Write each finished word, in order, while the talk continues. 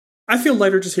I feel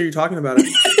lighter just hear you talking about it.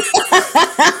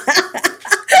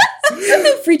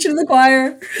 Preaching to the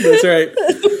choir. That's right.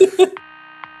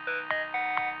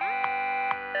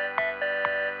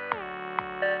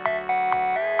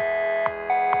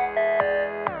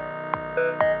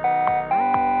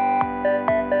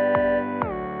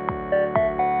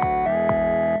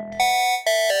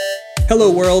 Hello,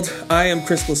 world. I am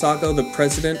Chris Lasacco, the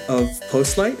president of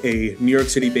Postlight, a New York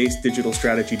City-based digital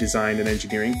strategy design and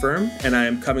engineering firm, and I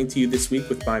am coming to you this week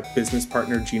with my business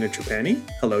partner, Gina Trapani.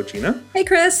 Hello, Gina. Hey,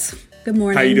 Chris. Good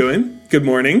morning. How you doing? Good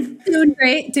morning. Doing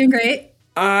great.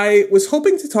 I was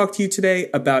hoping to talk to you today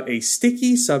about a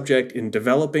sticky subject in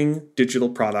developing digital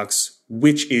products,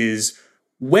 which is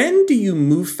when do you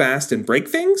move fast and break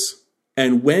things,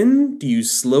 and when do you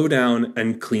slow down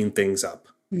and clean things up?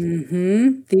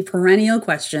 The perennial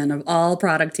question of all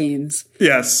product teams.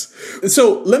 Yes.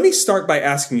 So let me start by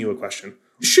asking you a question.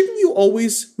 Shouldn't you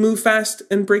always move fast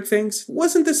and break things?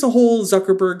 Wasn't this a whole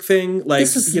Zuckerberg thing? Like,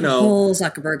 this is the whole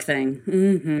Zuckerberg thing.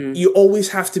 You always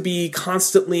have to be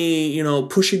constantly,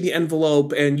 pushing the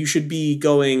envelope, and you should be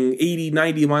going 80,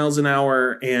 90 miles an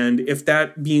hour. And if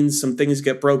that means some things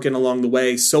get broken along the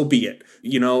way, so be it.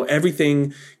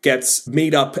 Everything gets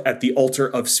made up at the altar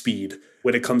of speed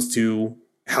when it comes to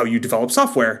how you develop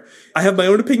software. I have my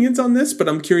own opinions on this, but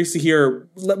I'm curious to hear,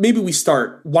 maybe we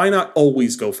start. Why not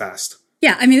always go fast?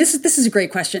 Yeah, I mean, this is a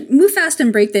great question. Move fast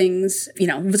and break things.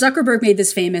 Zuckerberg made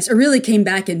this famous. It really came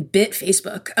back and bit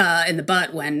Facebook in the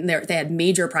butt when they had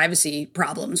major privacy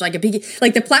problems. Like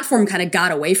the platform kind of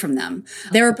got away from them.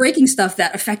 They were breaking stuff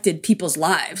that affected people's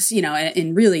lives,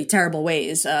 in really terrible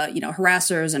ways.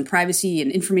 Harassers and privacy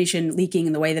and information leaking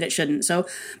in the way that it shouldn't. So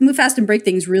move fast and break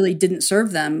things really didn't serve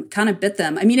them, kind of bit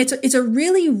them. I mean, it's a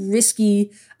really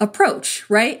risky approach,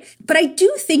 right? But I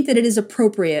do think that it is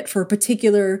appropriate for a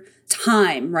particular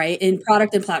time, right, in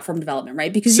product and platform development,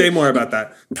 right? Because say more about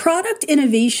that. Product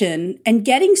innovation and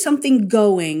getting something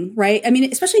going, right? I mean,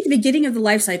 especially at the beginning of the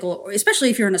life cycle,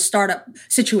 especially if you're in a startup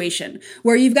situation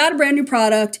where you've got a brand new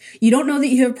product, you don't know that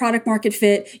you have product market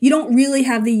fit, you don't really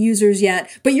have the users yet,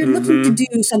 but you're looking to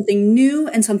do something new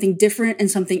and something different and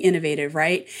something innovative,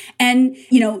 right? And,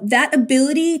 that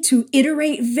ability to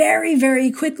iterate very,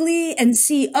 very quickly and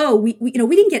see, we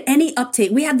didn't get any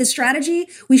uptake. We had this strategy,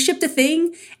 we shipped a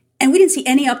thing, and we didn't see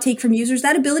any uptake from users.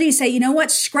 That ability to say, you know what,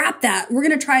 scrap that. We're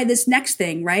going to try this next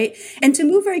thing, right? And to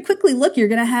move very quickly, look, you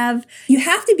have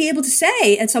to be able to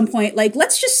say at some point, like,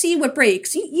 let's just see what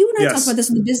breaks. You and I talk about this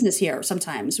in the business here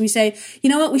sometimes. We say, you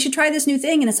know what, we should try this new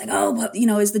thing. And it's like,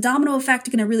 is the domino effect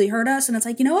going to really hurt us? And it's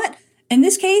like, you know what? In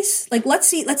this case, like, let's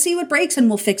see what breaks and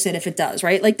we'll fix it if it does,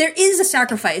 right? Like, there is a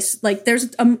sacrifice. Like,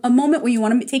 there's a moment where you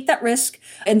want to take that risk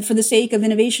and for the sake of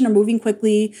innovation or moving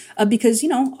quickly, because,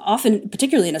 often,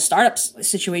 particularly in a startup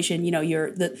situation,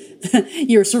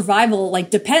 your survival, like,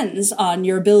 depends on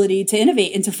your ability to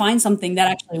innovate and to find something that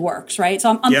actually works, right?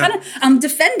 So I'm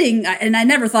defending, and I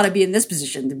never thought I'd be in this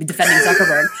position to be defending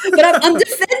Zuckerberg, but I'm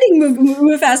defending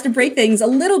move fast and break things a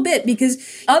little bit,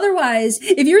 because otherwise,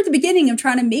 if you're at the beginning of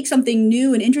trying to make something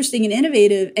new and interesting and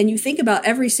innovative, and you think about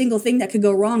every single thing that could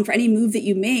go wrong for any move that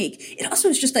you make, it also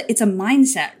is just it's a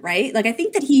mindset, right? Like, I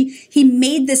think that he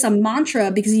made this a mantra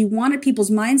because he wanted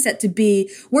people's mindset to be,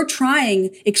 we're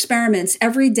trying experiments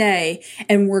every day,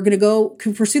 and we're going to go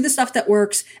pursue the stuff that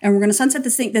works, and we're going to sunset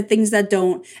the things that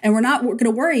don't, and we're going to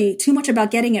worry too much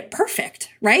about getting it perfect,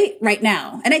 right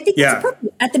now. And I think that's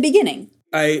appropriate at the beginning.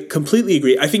 I completely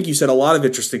agree. I think you said a lot of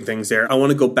interesting things there. I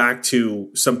want to go back to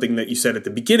something that you said at the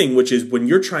beginning, which is when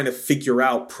you're trying to figure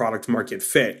out product market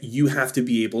fit, you have to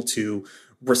be able to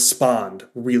respond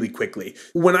really quickly.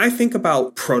 When I think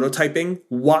about prototyping,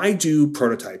 why do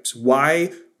prototypes?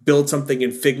 Why build something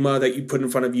in Figma that you put in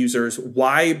front of users?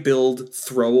 Why build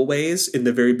throwaways in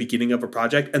the very beginning of a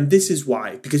project? And this is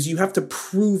why, because you have to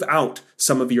prove out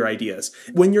some of your ideas.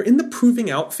 When you're in the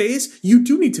proving out phase, you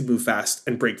do need to move fast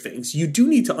and break things. You do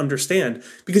need to understand,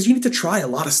 because you need to try a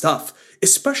lot of stuff,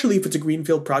 especially if it's a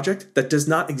greenfield project that does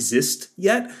not exist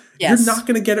yet. Yes. You're not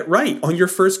going to get it right on your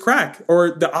first crack,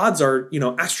 or the odds are,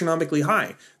 astronomically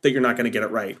high that you're not going to get it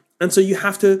right. And so you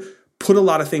have to put a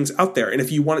lot of things out there. And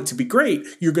if you want it to be great,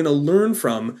 you're going to learn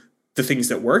from the things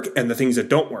that work and the things that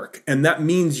don't work. And that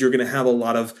means you're going to have a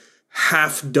lot of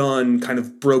half-done kind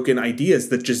of broken ideas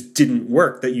that just didn't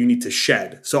work that you need to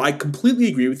shed. So I completely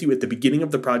agree with you at the beginning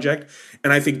of the project.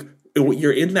 And I think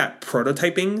you're in that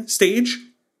prototyping stage.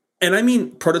 And I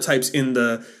mean prototypes in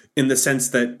the sense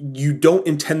that you don't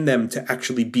intend them to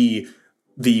actually be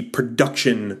the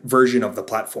production version of the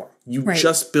platform. You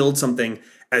just build something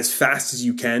as fast as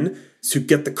you can to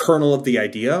get the kernel of the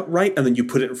idea right, and then you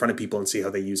put it in front of people and see how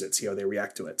they use it, see how they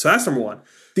react to it. So that's number one.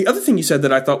 The other thing you said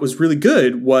that I thought was really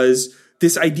good was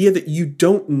this idea that you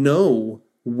don't know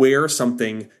where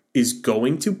something is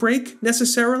going to break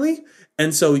necessarily.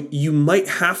 And so you might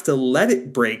have to let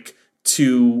it break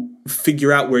to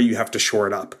figure out where you have to shore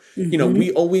it up. You know,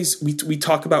 we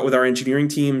talk about with our engineering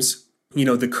teams, you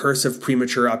know, the curse of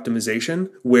premature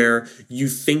optimization, where you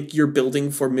think you're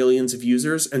building for millions of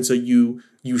users. And so you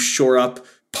shore up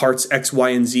parts X, Y,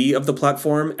 and Z of the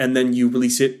platform, and then you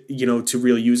release it, you know, to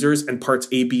real users, and parts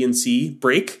A, B, and C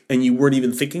break, and you weren't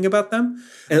even thinking about them.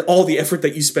 And all the effort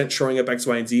that you spent shoring up X,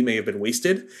 Y, and Z may have been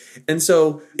wasted. And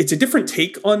so it's a different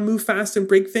take on move fast and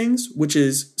break things, which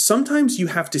is sometimes you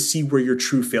have to see where your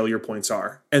true failure points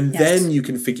are. And then you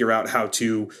can figure out how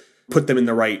to put them in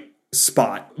the right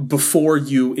spot before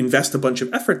you invest a bunch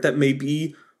of effort that may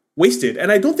be wasted.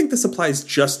 And I don't think this applies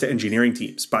just to engineering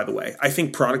teams, by the way. I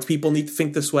think product people need to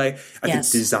think this way. I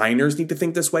think designers need to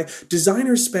think this way.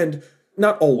 Designers spend,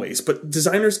 not always, but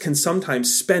designers can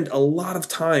sometimes spend a lot of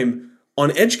time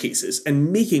on edge cases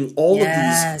and making all of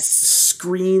these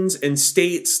screens and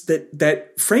states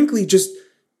that frankly just,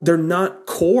 they're not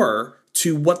core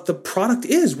to what the product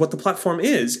is, what the platform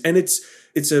is. And it's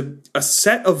a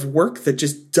set of work that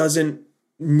just doesn't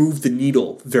move the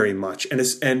needle very much.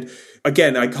 And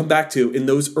again, I come back to in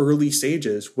those early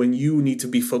stages when you need to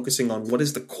be focusing on what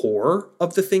is the core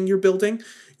of the thing you're building,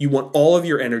 you want all of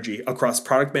your energy across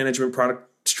product management, product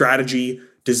strategy,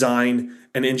 design,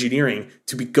 and engineering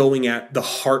to be going at the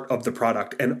heart of the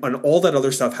product. And all that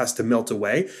other stuff has to melt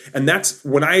away. And that's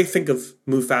when I think of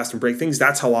move fast and break things,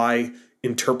 that's how I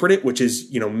interpret it, which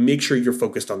is, you know, make sure you're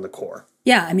focused on the core.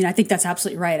 Yeah, I mean, I think that's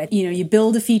absolutely right. You know, you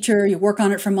build a feature, you work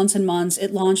on it for months and months,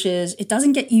 it launches, it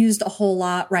doesn't get used a whole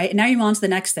lot, right? And now you're on to the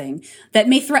next thing that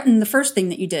may threaten the first thing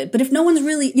that you did. But if no one's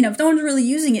really, you know, if no one's really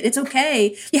using it, it's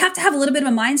okay. You have to have a little bit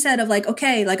of a mindset of like,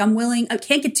 okay, like I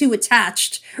can't get too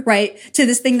attached, right, to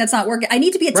this thing that's not working. I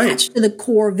need to be attached to the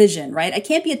core vision, right? I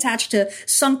can't be attached to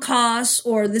sunk costs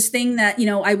or this thing that, you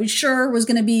know, I was sure was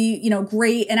going to be, you know,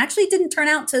 great and actually didn't turn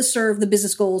out to serve the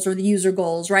business goals or the user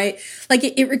goals, right? Like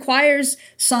it requires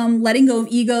some letting go of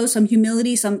ego, some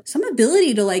humility, some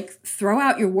ability to like throw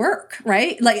out your work,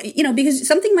 right? Like, you know, because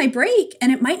something might break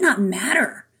and it might not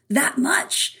matter that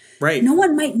much. Right. No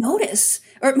one might notice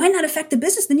or it might not affect the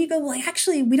business. Then you go, well,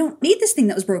 actually, we don't need this thing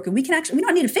that was broken. We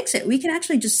don't need to fix it. We can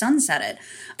actually just sunset it.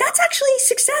 That's actually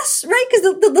success, right?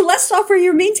 Because the less software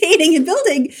you're maintaining and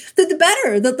building, the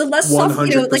better, the less software,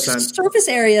 you know, like surface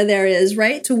area there is,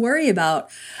 right, to worry about.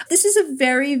 This is a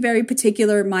very, very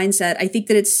particular mindset. I think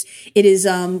that it is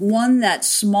one that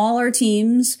smaller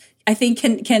teams, I think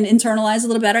can internalize a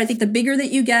little better. I think the bigger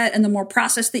that you get and the more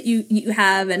process that you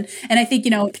have. And I think,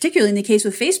 you know, particularly in the case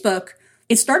with Facebook,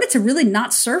 it started to really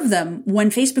not serve them when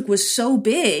Facebook was so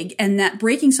big and that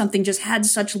breaking something just had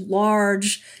such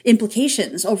large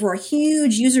implications over a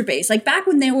huge user base. Like back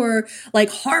when they were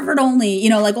like Harvard only, you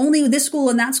know, like only this school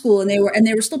and that school, and they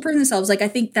were still proving themselves. Like I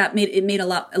think that made a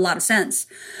lot of sense.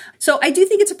 So I do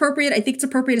think it's appropriate. I think it's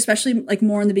appropriate, especially like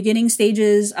more in the beginning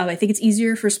stages. I think it's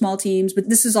easier for small teams, but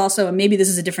this is also, and maybe this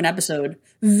is a different episode,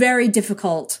 very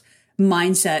difficult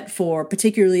mindset for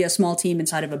particularly a small team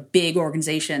inside of a big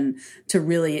organization to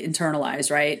really internalize,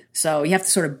 right? So you have to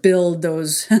sort of build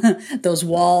those those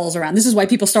walls around. This is why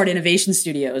people start innovation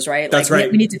studios, right? That's like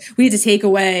right. We need to take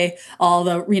away all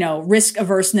the, you know, risk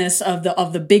averseness of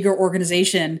the bigger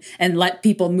organization and let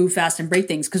people move fast and break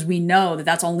things, because we know that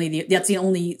that's the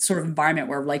only sort of environment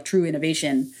where like true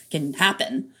innovation can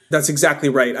happen. That's exactly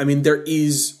right. I mean, there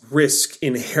is risk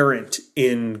inherent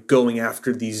in going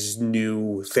after these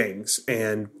new things.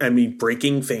 And I mean,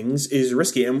 breaking things is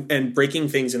risky. And breaking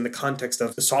things in the context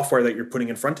of the software that you're putting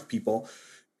in front of people,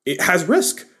 it has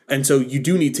risk. And so you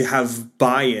do need to have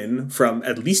buy-in from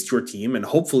at least your team and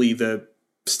hopefully the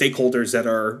stakeholders that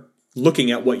are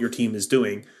looking at what your team is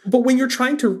doing. But when you're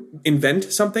trying to invent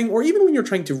something, or even when you're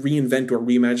trying to reinvent or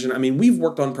reimagine, I mean, we've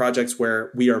worked on projects where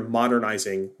we are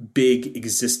modernizing big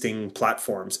existing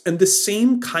platforms, and the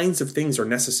same kinds of things are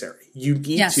necessary. You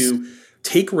need to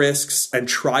take risks and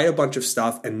try a bunch of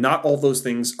stuff, and not all those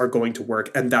things are going to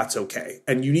work, and that's okay.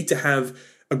 And you need to have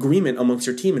agreement amongst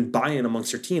your team and buy-in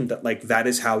amongst your team that like that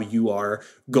is how you are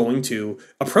going to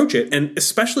approach it. And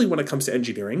especially when it comes to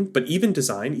engineering, but even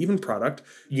design, even product,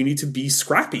 you need to be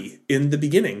scrappy in the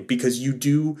beginning, because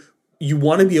you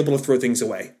want to be able to throw things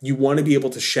away. You want to be able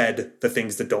to shed the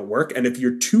things that don't work. And if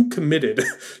you're too committed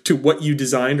to what you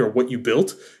designed or what you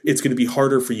built, it's going to be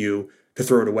harder for you to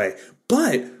throw it away.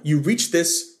 But you reach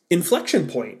this inflection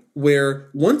point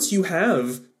where once you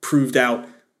have proved out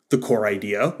the core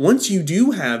idea, once you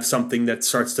do have something that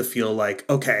starts to feel like,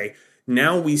 okay,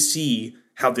 now we see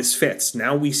how this fits,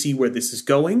 now we see where this is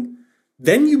going,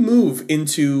 then you move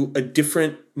into a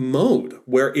different mode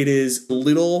where it is a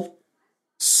little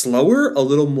slower, a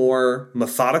little more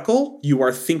methodical. You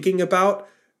are thinking about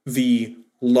the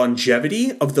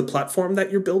longevity of the platform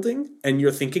that you're building, and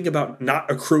you're thinking about not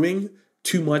accruing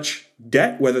too much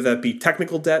debt, whether that be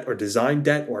technical debt or design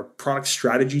debt or product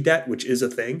strategy debt, which is a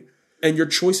thing. And your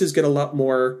choices get a lot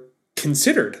more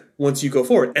considered once you go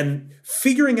forward. And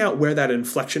figuring out where that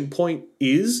inflection point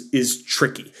is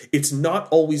tricky. It's not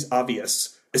always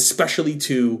obvious, especially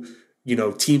to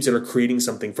teams that are creating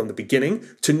something from the beginning,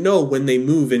 to know when they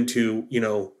move into,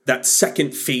 that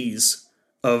second phase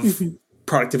of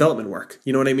product development work.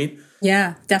 You know what I mean?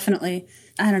 Yeah, definitely.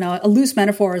 I don't know. A loose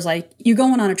metaphor is like you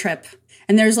going on a trip.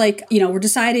 And there's like, we're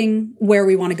deciding where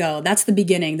we want to go. That's the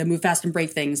beginning, the move fast and break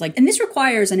things. Like, and this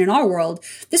requires, and in our world,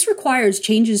 this requires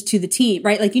changes to the team,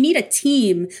 right? Like you need a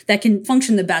team that can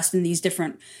function the best in these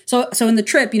different. So in the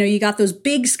trip, you got those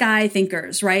big sky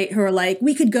thinkers, right? Who are like,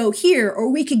 we could go here or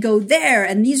we could go there.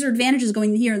 And these are advantages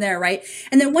going here and there, right?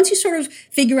 And then once you sort of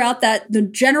figure out that the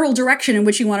general direction in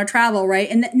which you want to travel, right?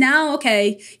 And now,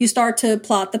 okay, you start to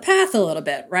plot the path a little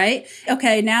bit, right?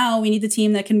 Okay, now we need the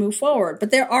team that can move forward.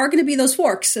 But there are going to be those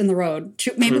forks in the road.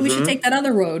 Maybe we should take that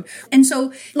other road. And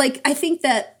so, like, I think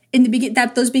that in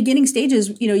the those beginning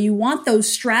stages, you want those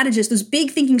strategists, those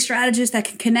big thinking strategists that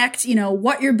can connect,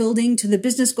 what you're building to the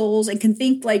business goals and can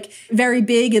think like very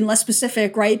big and less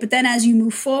specific, right? But then as you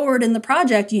move forward in the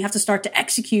project, you have to start to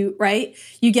execute, right?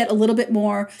 You get a little bit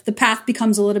more, the path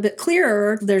becomes a little bit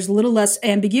clearer. There's a little less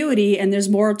ambiguity and there's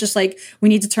more just like, we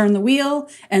need to turn the wheel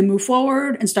and move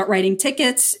forward and start writing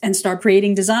tickets and start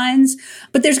creating designs.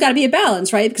 But there's got to be a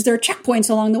balance, right? Because there are checkpoints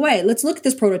along the way. Let's look at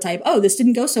this prototype. Oh, this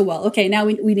didn't go so well. Okay, now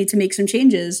we need to make some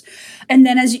changes. And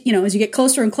then as you get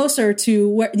closer and closer to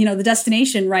where, the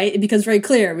destination, right, it becomes very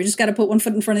clear. We just got to put one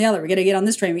foot in front of the other. We got to get on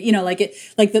this train.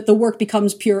 The work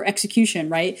becomes pure execution,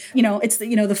 right? It's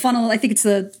the funnel. I think it's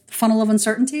the funnel of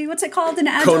uncertainty. What's it called in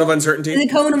Agile? Cone of uncertainty.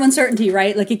 The cone of uncertainty,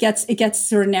 right? Like it gets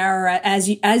sort of narrower as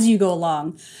you go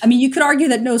along. I mean, you could argue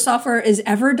that no software is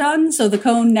ever done. So the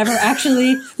cone never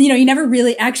actually, you never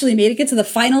really actually made it to the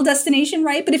final destination,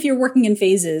 right? But if you're working in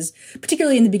phases,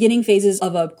 particularly in the beginning phases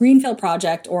of a greenfield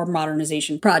project or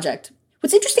modernization project.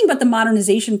 What's interesting about the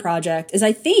modernization project is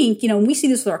I think, when we see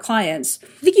this with our clients,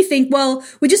 I think you think, well,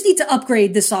 we just need to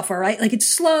upgrade this software, right? Like it's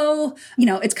slow,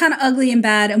 it's kind of ugly and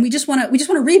bad. And we just want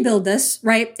to rebuild this,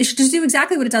 right? It should just do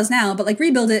exactly what it does now, but like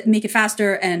rebuild it and make it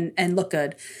faster and look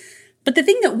good. But the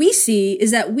thing that we see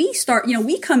is that we start,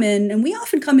 we come in and we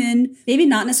often come in, maybe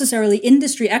not necessarily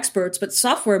industry experts, but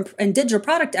software and digital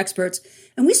product experts.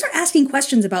 And we start asking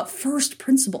questions about first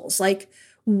principles, like,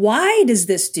 why does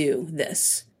this do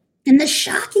this? And the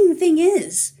shocking thing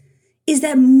is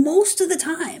that most of the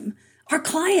time, our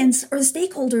clients or the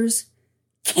stakeholders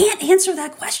can't answer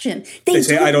that question. They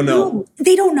say, I don't know.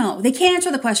 They don't know. They can't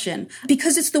answer the question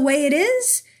because it's the way it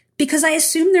is. Because I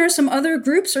assume there are some other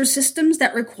groups or systems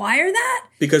that require that.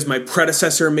 Because my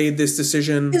predecessor made this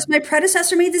decision.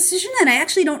 And I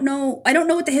actually don't know. I don't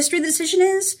know what the history of the decision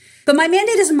is. But my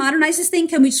mandate is to modernize this thing.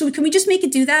 Can we just make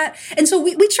it do that? And so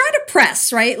we try to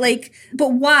press, right? Like, but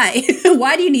why?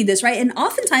 Why do you need this, right? And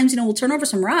oftentimes, we'll turn over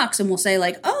some rocks and we'll say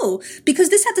like, oh, because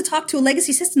this had to talk to a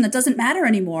legacy system that doesn't matter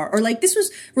anymore. Or like this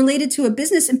was related to a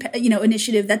business,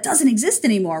 initiative that doesn't exist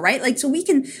anymore, right? Like, so we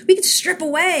can strip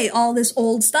away all this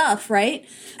old stuff, right?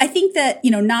 I think that,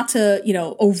 not to,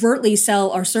 overtly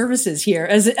sell our services here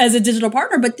as a digital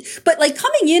partner, but like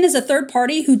coming in as a third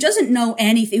party who doesn't know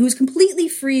anything, who's completely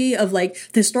free of like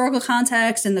the historical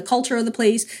context and the culture of the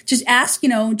place, just ask,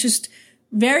 just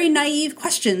very naive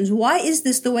questions. Why is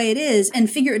this the way it is? And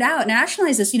figure it out and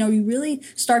rationalize this. You really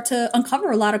start to uncover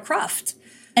a lot of cruft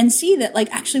and see that like,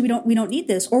 actually we don't need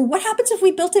this. Or what happens if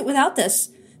we built it without this?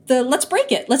 Let's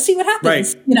break it. Let's see what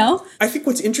happens. Right. I think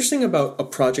what's interesting about a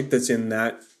project that's in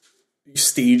that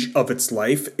stage of its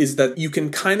life is that you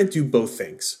can kind of do both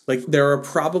things. Like there are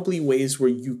probably ways where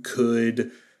you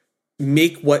could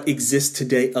make what exists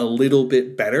today a little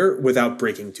bit better without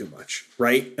breaking too much,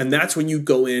 right? And that's when you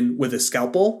go in with a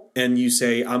scalpel and you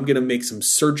say, I'm going to make some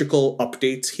surgical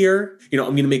updates here. I'm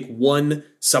going to make one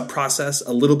sub-process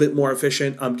a little bit more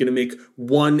efficient. I'm going to make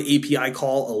one API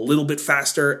call a little bit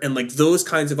faster. And like those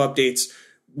kinds of updates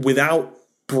without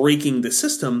breaking the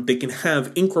system, they can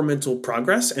have incremental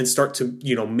progress and start to,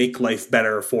 make life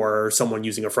better for someone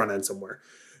using a front end somewhere.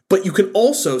 But you can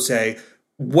also say,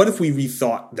 what if we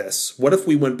rethought this? What if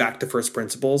we went back to first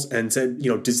principles and said,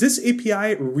 does this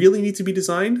API really need to be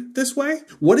designed this way?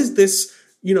 What is this,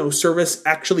 service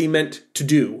actually meant to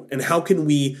do? And how can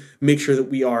we make sure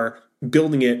that we are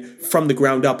building it from the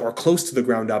ground up or close to the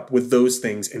ground up with those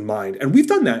things in mind? And we've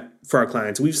done that for our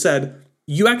clients. We've said,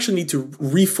 you actually need to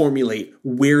reformulate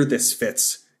where this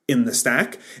fits in the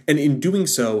stack. And in doing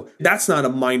so, that's not a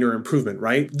minor improvement,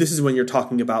 right? This is when you're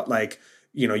talking about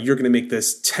you're going to make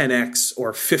this 10x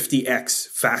or 50x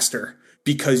faster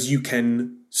because you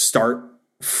can start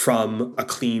from a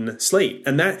clean slate.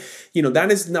 And that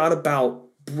is not about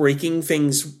breaking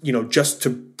things, just to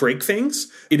break things.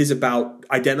 It is about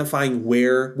identifying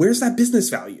where's that business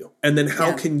value? And then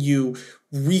how can you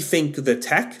rethink the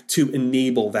tech to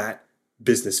enable that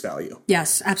business value?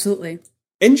 Yes, absolutely.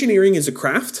 Engineering is a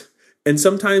craft. And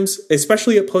sometimes,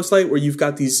 especially at Postlight, where you've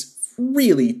got these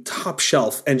really top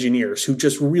shelf engineers who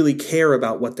just really care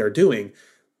about what they're doing,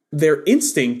 their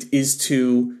instinct is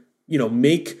to,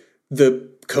 make the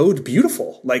code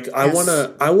beautiful. I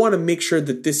want to make sure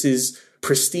that this is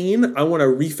pristine. I want to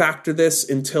refactor this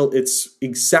until it's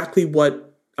exactly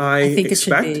what I think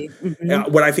expect, it should be.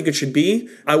 what I think it should be.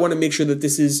 I want to make sure that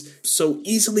this is so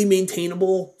easily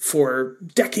maintainable for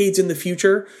decades in the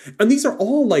future. And these are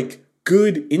all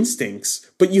good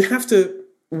instincts, but you have to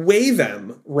weigh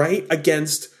them, right,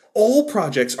 against all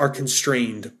projects are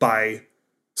constrained by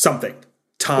something,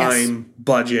 time,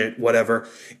 budget, whatever.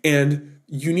 And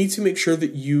you need to make sure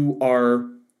that you are,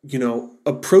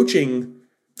 approaching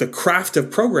the craft of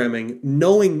programming,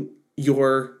 knowing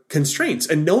your constraints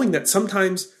and knowing that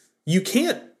sometimes you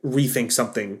can't rethink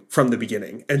something from the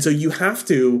beginning. And so you have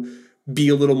to be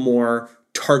a little more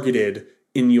targeted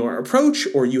in your approach,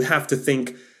 or you have to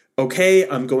think, okay,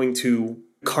 I'm going to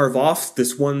carve off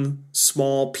this one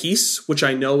small piece, which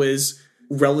I know is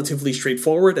relatively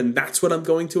straightforward, and that's what I'm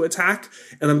going to attack.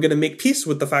 And I'm going to make peace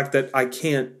with the fact that I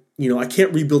can't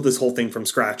rebuild this whole thing from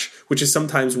scratch, which is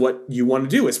sometimes what you want to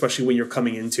do, especially when you're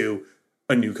coming into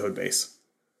a new code base.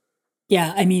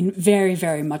 Yeah, I mean, very,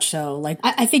 very much so.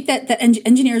 I think that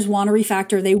engineers want to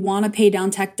refactor. They want to pay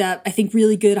down tech debt. I think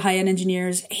really good high-end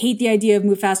engineers hate the idea of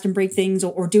move fast and break things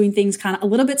or doing things kind of a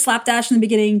little bit slapdash in the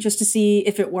beginning just to see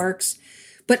if it works.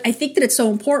 But I think that it's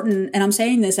so important, and I'm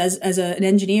saying this as an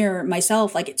engineer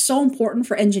myself, it's so important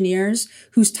for engineers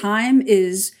whose time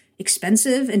is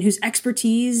expensive and whose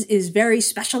expertise is very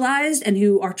specialized and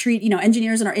who are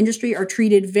engineers in our industry are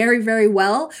treated very, very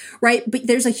well, right? But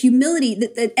there's a humility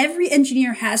that every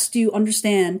engineer has to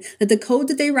understand that the code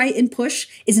that they write and push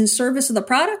is in service of the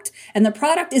product and the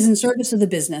product is in service of the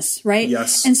business, right?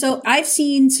 Yes. And so I've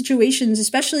seen situations,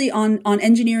 especially on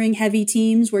engineering heavy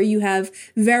teams where you have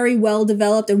very well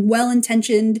developed and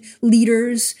well-intentioned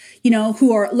leaders,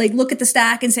 who are look at the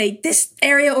stack and say, this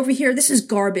area over here, this is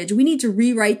garbage. We need to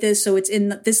rewrite this so it's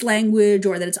in this language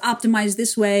or that it's optimized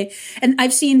this way. And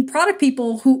I've seen product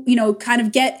people who, kind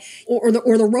of get, or the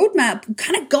roadmap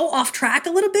kind of go off track a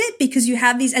little bit because you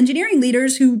have these engineering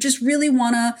leaders who just really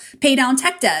want to pay down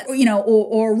tech debt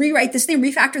or rewrite this thing,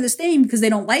 refactor this thing because they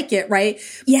don't like it, right?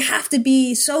 You have to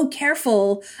be so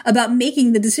careful about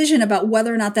making the decision about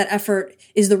whether or not that effort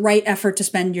is the right effort to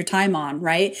spend your time on,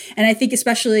 right? And I think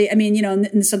especially, and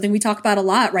it's something we talk about a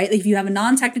lot, right? If you have a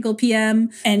non-technical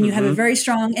PM and you have a very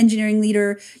strong engineering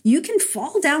leader, you can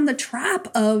fall down the trap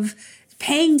of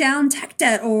paying down tech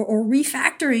debt or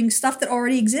refactoring stuff that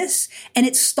already exists. And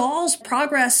it stalls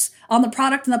progress on the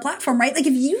product and the platform, right? If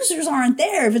users aren't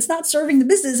there, if it's not serving the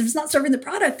business, if it's not serving the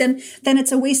product, then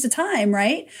it's a waste of time,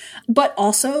 right? But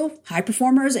also high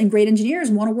performers and great engineers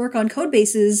want to work on code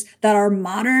bases that are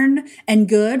modern and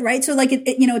good, right? So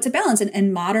it's a balance,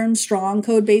 and modern, strong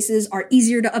code bases are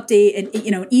easier to update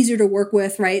and, easier to work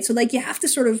with, right? So you have to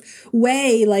sort of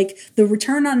weigh the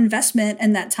return on investment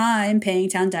and that time paying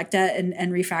down tech debt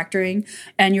and refactoring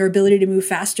and your ability to move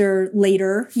faster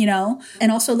later,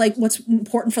 and also what's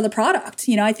important for the product.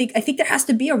 I think there has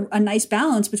to be a nice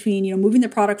balance between, moving the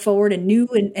product forward and new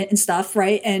and stuff,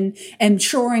 right? And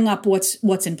shoring up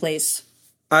what's in place.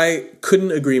 I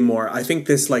couldn't agree more. I think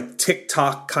this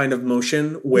TikTok kind of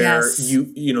motion where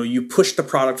you push the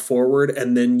product forward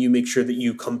and then you make sure that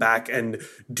you come back and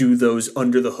do those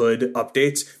under the hood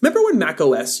updates. Remember when Mac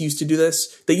OS used to do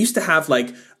this? They used to have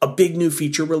a big new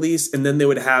feature release and then they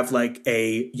would have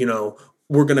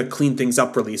we're going to clean things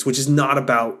up release, which is not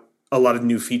about a lot of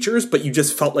new features, but you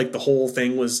just felt like the whole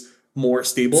thing was more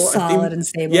stable. Solid and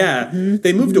stable. Yeah,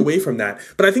 they moved away from that.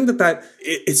 But I think that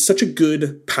it's such a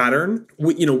good pattern.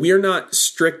 We are not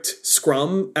strict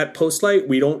Scrum at Postlight.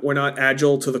 We're not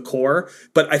agile to the core.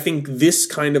 But I think this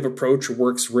kind of approach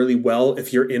works really well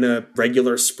if you're in a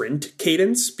regular sprint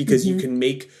cadence because you can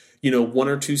make one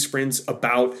or two sprints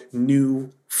about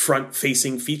new front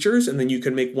facing features. And then you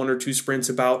can make one or two sprints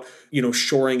about,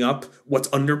 shoring up what's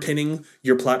underpinning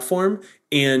your platform.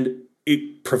 And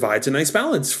it provides a nice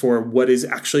balance for what is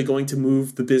actually going to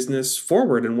move the business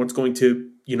forward and what's going to,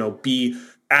 be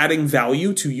adding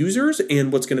value to users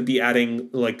and what's going to be adding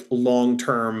like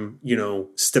long-term,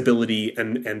 stability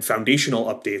and foundational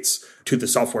updates to the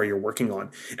software you're working on.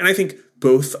 And I think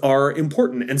both are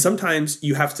important. And sometimes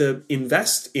you have to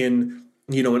invest in,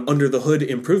 an under the hood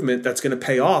improvement that's going to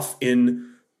pay off in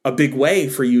a big way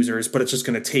for users, but it's just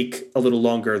going to take a little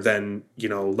longer than,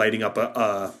 lighting up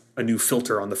a new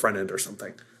filter on the front end or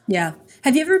something. Yeah.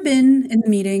 Have you ever been in a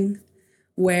meeting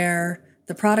where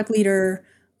the product leader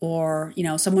or,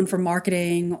 someone from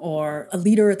marketing or a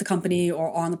leader at the company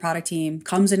or on the product team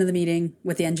comes into the meeting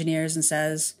with the engineers and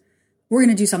says, we're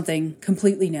going to do something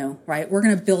completely new, right? We're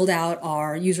going to build out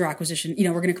our user acquisition.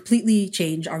 We're going to completely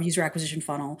change our user acquisition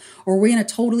funnel, or we're going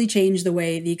to totally change the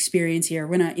way the experience here.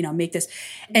 We're going to, make this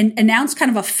and announce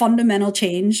kind of a fundamental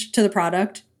change to the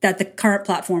product that the current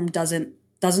platform doesn't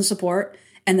support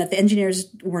and that the engineers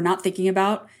were not thinking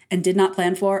about and did not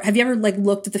plan for. Have you ever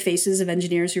looked at the faces of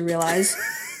engineers who realize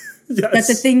yes. that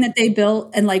the thing that they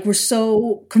built and were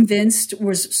so convinced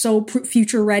was so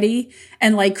future ready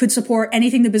and could support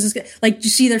anything the business you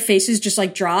see their faces just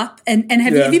drop and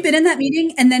have you been in that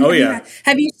meeting and then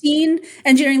have you seen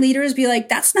engineering leaders be like,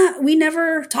 we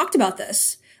never talked about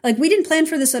this. We didn't plan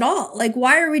for this at all.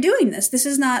 Why are we doing this? This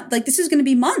is not this is going to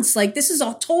be months. This is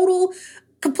a total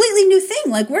completely new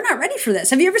thing. We're not ready for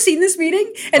this. Have you ever seen this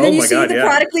meeting? And then you see the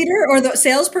product leader or the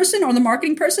salesperson or the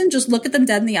marketing person just look at them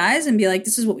dead in the eyes and be like,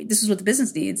 this is what the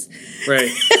business needs.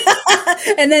 Right.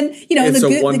 And then, it's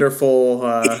a wonderful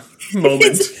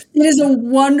moment.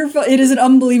 It is an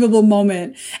unbelievable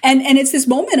moment. And it's this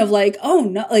moment of oh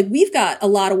no, we've got a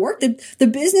lot of work. The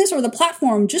business or the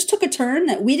platform just took a turn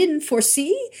that we didn't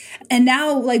foresee. And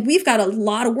now we've got a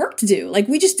lot of work to do.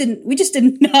 We just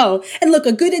didn't know. And look,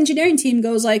 a good engineering team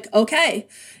goes okay,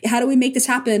 how do we make this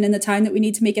happen in the time that we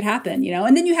need to make it happen?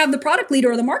 And then you have the product leader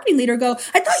or the marketing leader go,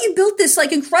 I thought you built this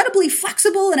incredibly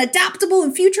flexible and adaptable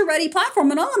and future ready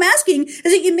platform. And all I'm asking is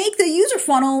that you make the user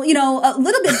funnel, a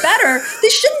little bit better.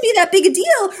 This shouldn't be that big a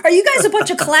deal. Are you guys a bunch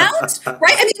of clowns? Right?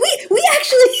 I mean, we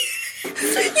actually,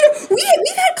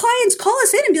 we've had clients call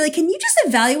us in and be like, can you just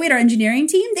evaluate our engineering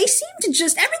team? They seem to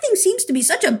everything seems to be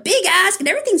such a big ask and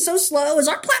everything's so slow. Is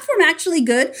our platform actually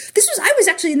good? I was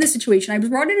actually in this situation. I was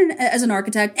brought in as an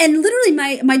architect and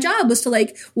literally my job was to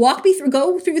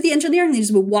go through with the engineering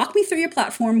leaders, walk me through your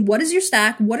platform. What is your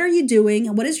stack? What are you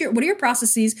doing? What are your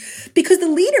processes? Because the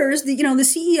leaders, the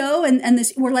CEO and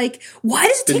this were like, why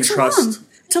does it take so long?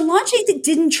 To launch it,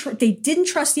 they didn't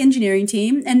trust the engineering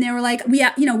team, and they were like, we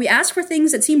asked for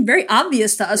things that seemed very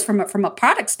obvious to us from a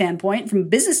product standpoint, from a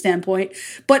business standpoint,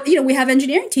 but we have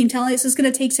engineering team telling us it's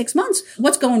going to take 6 months.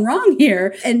 What's going wrong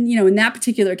here? And in that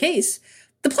particular case,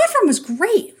 the platform was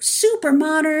great, super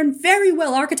modern, very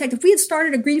well architected. If we had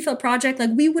started a greenfield project,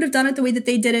 we would have done it the way that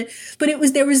they did it. But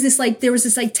there was this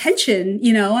tension,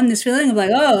 and this feeling of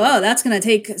oh, that's going to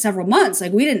take several months.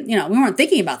 We didn't, we weren't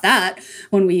thinking about that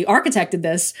when we architected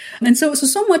this. And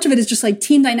so much of it is just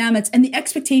team dynamics and the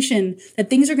expectation that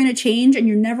things are going to change and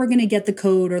you're never going to get the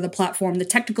code or the platform, the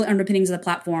technical underpinnings of the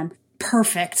platform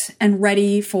perfect and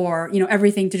ready for,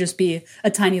 everything to just be a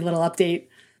tiny little update.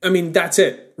 I mean, that's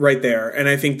it right there. And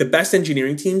I think the best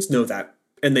engineering teams know that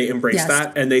and they embrace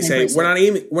that. And they say, we're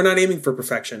not aiming for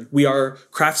perfection. We are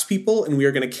craftspeople and we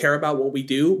are going to care about what we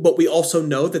do. But we also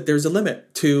know that there's a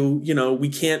limit to, we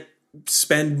can't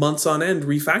spend months on end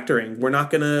refactoring. We're not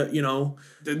going to,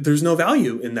 there's no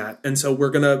value in that. And so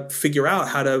we're going to figure out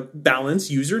how to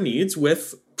balance user needs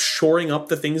with shoring up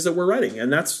the things that we're writing.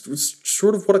 And that's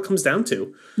sort of what it comes down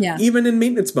to. Yeah. Even in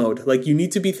maintenance mode, you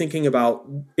need to be thinking about,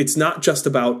 it's not just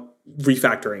about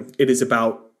refactoring. It is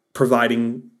about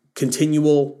providing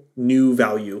continual new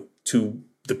value to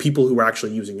the people who are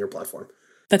actually using your platform.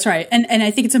 That's right. And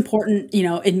I think it's important,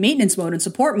 in maintenance mode and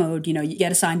support mode, you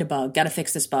get assigned a bug, got to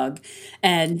fix this bug.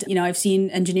 And, I've seen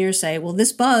engineers say, well,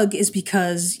 this bug is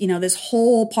because, this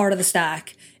whole part of the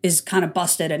stack is kind of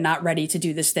busted and not ready to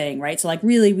do this thing, right? So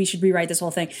really we should rewrite this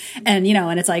whole thing. And,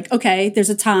 and it's okay, there's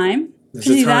a time to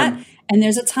do that. And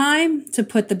there's a time to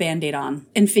put the Band-Aid on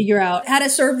and figure out how to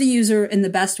serve the user in the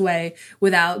best way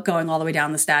without going all the way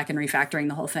down the stack and refactoring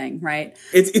the whole thing, right?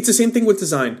 It's the same thing with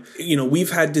design.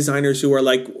 We've had designers who are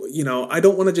like, I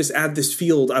don't want to just add this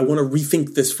field. I want to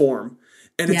rethink this form.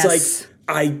 And it's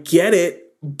I get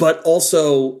it, but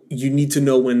also you need to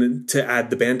know when to add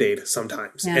the Band-Aid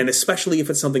sometimes. Yeah. And especially if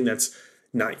it's something that's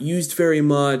not used very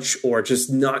much or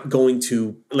just not going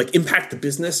to like impact the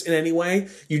business in any way.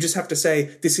 You just have to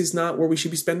say, this is not where we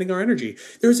should be spending our energy.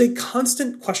 There's a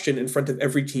constant question in front of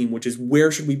every team, which is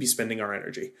where should we be spending our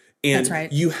energy? And That's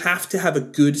right. You have to have a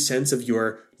good sense of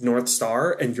your North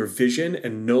Star and your vision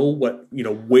and know what,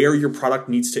 where your product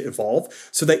needs to evolve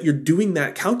so that you're doing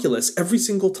that calculus every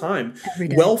single time. Every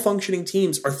day. Well-functioning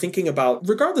teams are thinking about,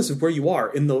 regardless of where you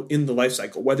are in the life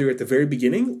cycle, whether you're at the very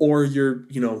beginning or you're,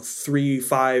 3,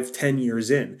 5, 10 years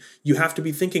in, you have to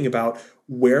be thinking about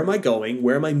where am I going?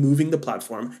 Where am I moving the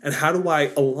platform? And how do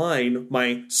I align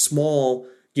my small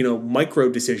micro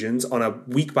decisions on a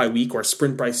week by week or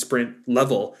sprint by sprint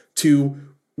level to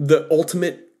the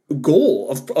ultimate goal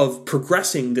of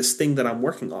progressing this thing that I'm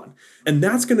working on. And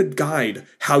that's going to guide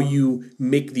how you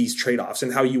make these trade-offs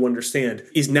and how you understand,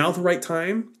 is now the right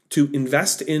time to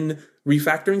invest in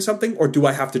refactoring something, or do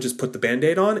I have to just put the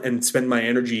Band-Aid on and spend my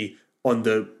energy on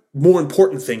the more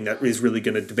important thing that is really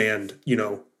going to demand,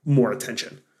 more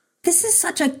attention? This is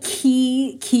such a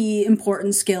key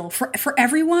important skill for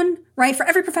everyone, right? For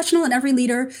every professional and every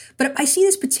leader. But I see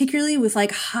this particularly with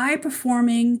like high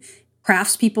performing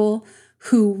craftspeople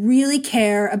who really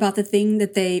care about the thing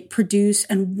that they produce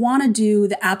and want to do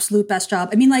the absolute best job.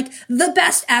 I mean, like the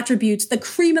best attributes, the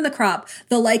cream of the crop,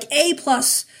 the like A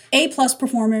plus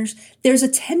performers. There's a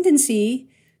tendency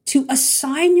to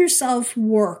assign yourself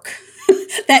work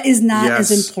that is not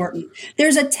as important.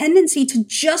 There's a tendency to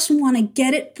just want to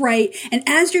get it right. And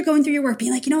as you're going through your work,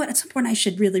 being like, you know what, at some point I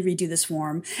should really redo this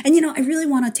form. And, I really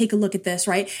want to take a look at this,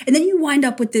 right? And then you wind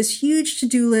up with this huge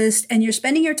to-do list and you're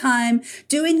spending your time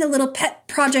doing the little pet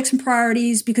projects and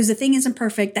priorities because the thing isn't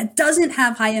perfect. That doesn't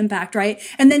have high impact, right?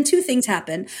 And then two things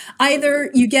happen. Either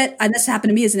you get, and this happened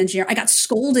to me as an engineer, I got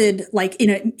scolded like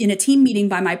in a team meeting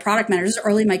by my product manager. This is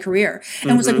early in my career.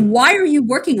 And was like, why are you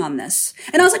working on this?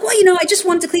 And I was like, well, I just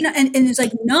wanted to clean up. And it's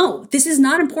like, no, this is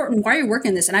not important. Why are you working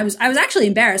on this? And I was actually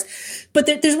embarrassed. But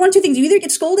there's one of two things. You either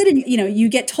get scolded and, you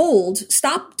get told,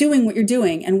 stop doing what you're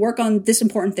doing and work on this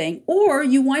important thing. Or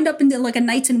you wind up into like a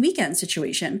nights and weekends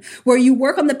situation where you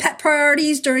work on the pet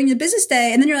priorities during the business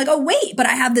day. And then you're like, oh, wait, but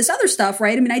I have this other stuff,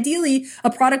 right? I mean, ideally, a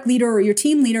product leader or your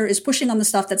team leader is pushing on the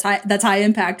stuff that's high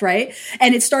impact, right?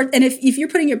 And if you're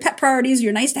putting your pet priorities,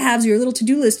 your nice to haves, your little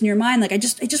to-do list in your mind, like I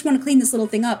just want to clean this little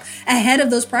thing up ahead of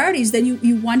those priorities, then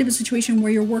you wind up in a situation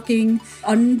where you're working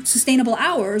unsustainable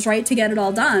hours, right, to get it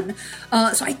all done.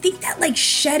 So I think that like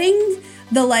shedding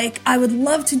the like, I would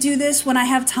love to do this when I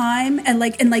have time and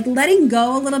letting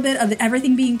go a little bit of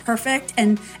everything being perfect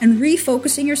and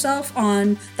refocusing yourself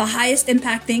on the highest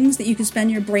impact things that you can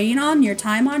spend your brain on, your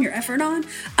time on, your effort on.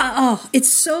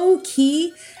 It's so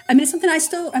key. I mean, it's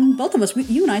something both of us,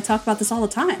 you and I talk about this all the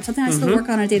time, something I still work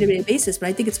on a day-to-day basis, but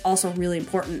I think it's also really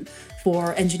important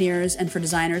for engineers and for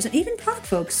designers and even product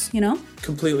folks,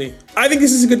 Completely. I think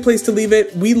this is a good place to leave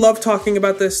it. We love talking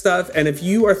about this stuff. And if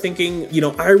you are thinking,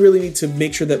 I really need to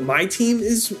make sure that my team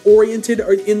is oriented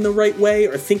or in the right way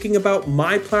or thinking about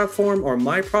my platform or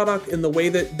my product in the way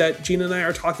that Gina and I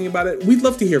are talking about it, we'd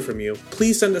love to hear from you.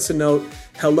 Please send us a note,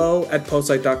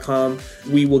 hello@postsite.com.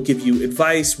 We will give you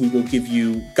advice. We will give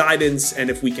you guidance.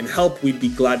 And if we can help, we'd be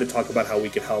glad to talk about how we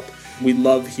can help. We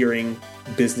love hearing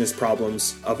business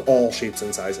problems of all shapes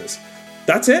and sizes.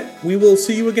 That's it. We will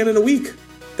see you again in a week.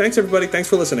 Thanks, everybody. Thanks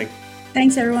for listening.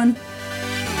 Thanks, everyone.